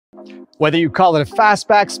Whether you call it a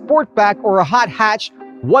fastback, sportback, or a hot hatch,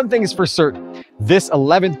 one thing is for certain. This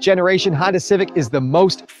 11th generation Honda Civic is the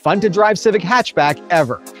most fun-to-drive Civic hatchback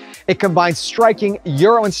ever. It combines striking,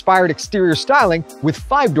 Euro-inspired exterior styling with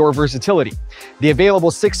 5-door versatility. The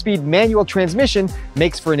available 6-speed manual transmission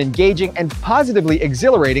makes for an engaging and positively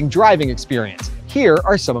exhilarating driving experience. Here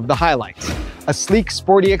are some of the highlights: a sleek,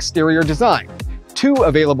 sporty exterior design, 2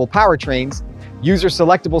 available powertrains,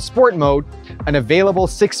 user-selectable sport mode, an available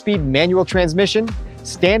 6-speed manual transmission,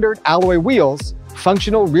 standard alloy wheels,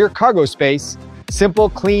 functional rear cargo space, simple,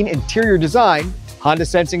 clean interior design, Honda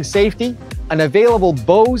sensing safety, an available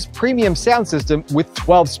Bose premium sound system with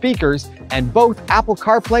 12 speakers, and both Apple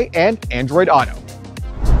CarPlay and Android Auto.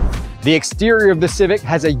 The exterior of the Civic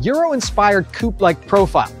has a Euro-inspired coupe-like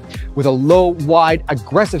profile, with a low, wide,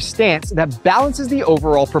 aggressive stance that balances the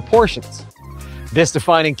overall proportions. This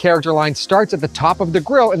defining character line starts at the top of the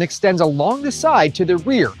grille and extends along the side to the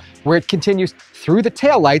rear, where it continues through the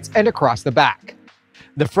taillights and across the back.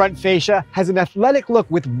 The front fascia has an athletic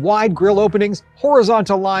look with wide grille openings,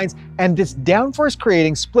 horizontal lines, and this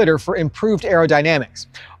downforce-creating splitter for improved aerodynamics.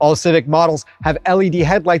 All Civic models have LED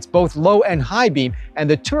headlights, both low and high beam, and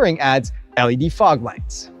the Touring adds LED fog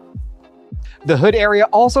lights. The hood area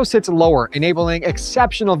also sits lower, enabling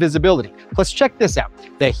exceptional visibility. Plus, check this out.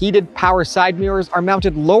 The heated power side mirrors are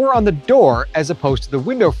mounted lower on the door as opposed to the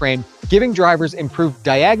window frame, giving drivers improved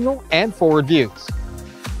diagonal and forward views.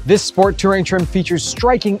 This Sport Touring trim features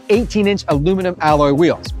striking 18-inch aluminum alloy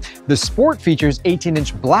wheels. The Sport features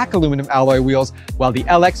 18-inch black aluminum alloy wheels, while the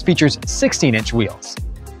LX features 16-inch wheels.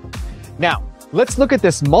 Now, let's look at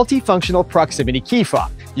this multifunctional proximity key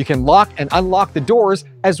fob. You can lock and unlock the doors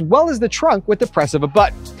as well as the trunk with the press of a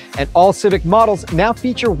button. And all Civic models now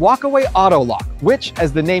feature walkaway auto lock, which,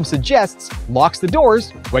 as the name suggests, locks the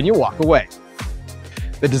doors when you walk away.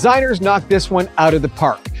 The designers knocked this one out of the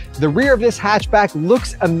park. The rear of this hatchback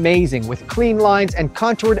looks amazing with clean lines and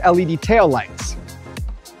contoured LED taillights.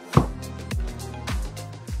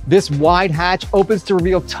 This wide hatch opens to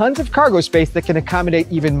reveal tons of cargo space that can accommodate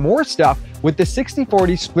even more stuff with the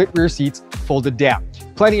 60/40 split rear seats folded down.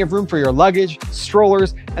 Plenty of room for your luggage,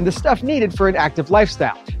 strollers, and the stuff needed for an active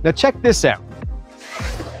lifestyle. Now check this out.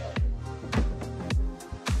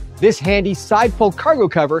 This handy side-fold cargo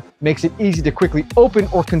cover makes it easy to quickly open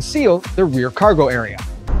or conceal the rear cargo area.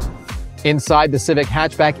 Inside the Civic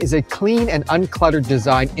hatchback is a clean and uncluttered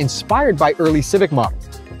design inspired by early Civic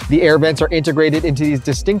models. The air vents are integrated into these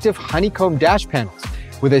distinctive honeycomb dash panels,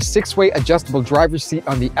 with a 6-way adjustable driver's seat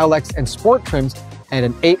on the LX and Sport trims and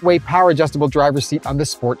an 8-way power adjustable driver's seat on the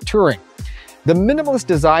Sport Touring. The minimalist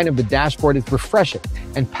design of the dashboard is refreshing,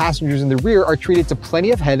 and passengers in the rear are treated to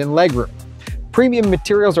plenty of head and leg room. Premium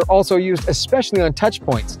materials are also used, especially on touch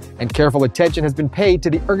points, and careful attention has been paid to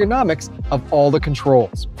the ergonomics of all the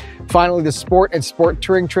controls. Finally, the Sport and Sport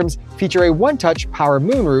Touring trims feature a one-touch power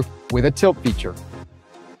moonroof with a tilt feature.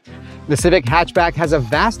 The Civic hatchback has a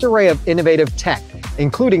vast array of innovative tech,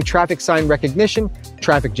 including traffic sign recognition,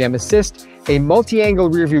 traffic jam assist, a multi-angle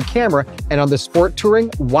rear-view camera, and on the Sport Touring,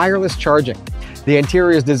 wireless charging. The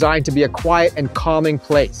interior is designed to be a quiet and calming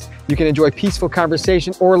place. You can enjoy peaceful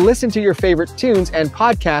conversation or listen to your favorite tunes and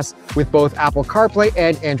podcasts with both Apple CarPlay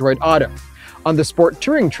and Android Auto. On the Sport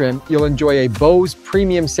Touring trim, you'll enjoy a Bose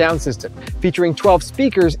premium sound system featuring 12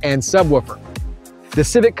 speakers and subwoofer. The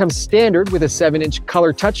Civic comes standard with a 7-inch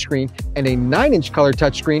color touchscreen and a 9-inch color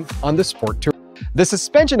touchscreen on the Sport Touring. The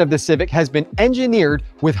suspension of the Civic has been engineered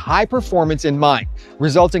with high performance in mind,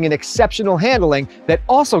 resulting in exceptional handling that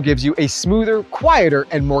also gives you a smoother, quieter,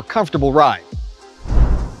 and more comfortable ride.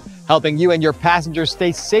 Helping you and your passengers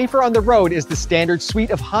stay safer on the road is the standard suite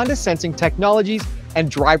of Honda sensing technologies and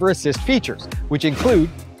driver assist features, which include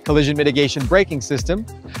collision mitigation braking system,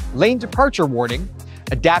 lane departure warning,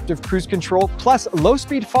 adaptive cruise control plus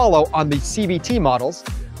low-speed follow on the CVT models,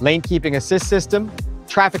 lane keeping assist system,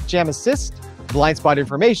 traffic jam assist, blind spot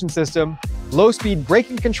information system, low-speed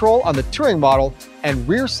braking control on the Touring model, and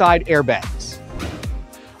rear side airbags.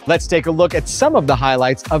 Let's take a look at some of the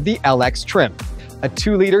highlights of the LX trim. A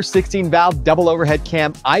 2-liter 16-valve double overhead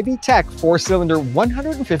cam IVTEC 4-cylinder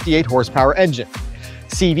 158 horsepower engine,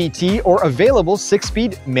 CVT or available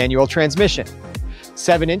 6-speed manual transmission,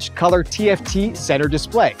 7-inch color TFT center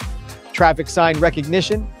display, traffic sign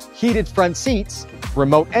recognition, heated front seats,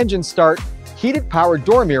 remote engine start, heated power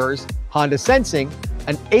door mirrors, Honda sensing,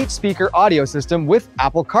 an 8-speaker audio system with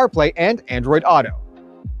Apple CarPlay and Android Auto.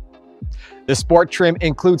 The Sport trim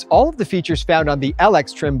includes all of the features found on the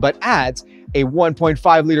LX trim but adds a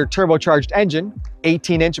 1.5-liter turbocharged engine,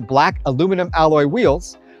 18-inch black aluminum alloy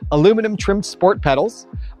wheels, aluminum trimmed sport pedals,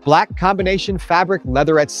 black combination fabric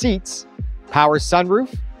leatherette seats, power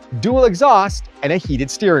sunroof, dual exhaust, and a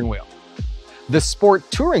heated steering wheel. The Sport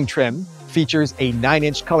Touring trim features a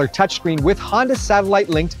 9-inch color touchscreen with Honda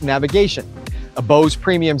satellite-linked navigation, a Bose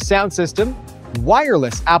premium sound system,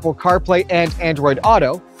 wireless Apple CarPlay and Android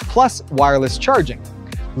Auto, plus wireless charging,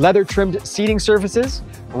 leather-trimmed seating surfaces,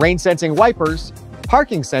 rain-sensing wipers,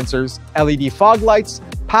 parking sensors, LED fog lights,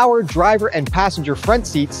 power driver and passenger front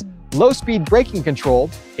seats, low-speed braking control,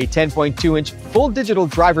 a 10.2-inch full digital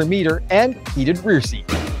driver meter, and heated rear seat.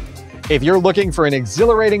 If you're looking for an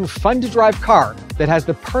exhilarating, fun-to-drive car that has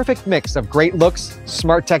the perfect mix of great looks,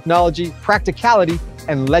 smart technology, practicality,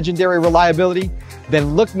 and legendary reliability,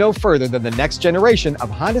 then look no further than the next generation of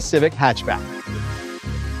Honda Civic Hatchback.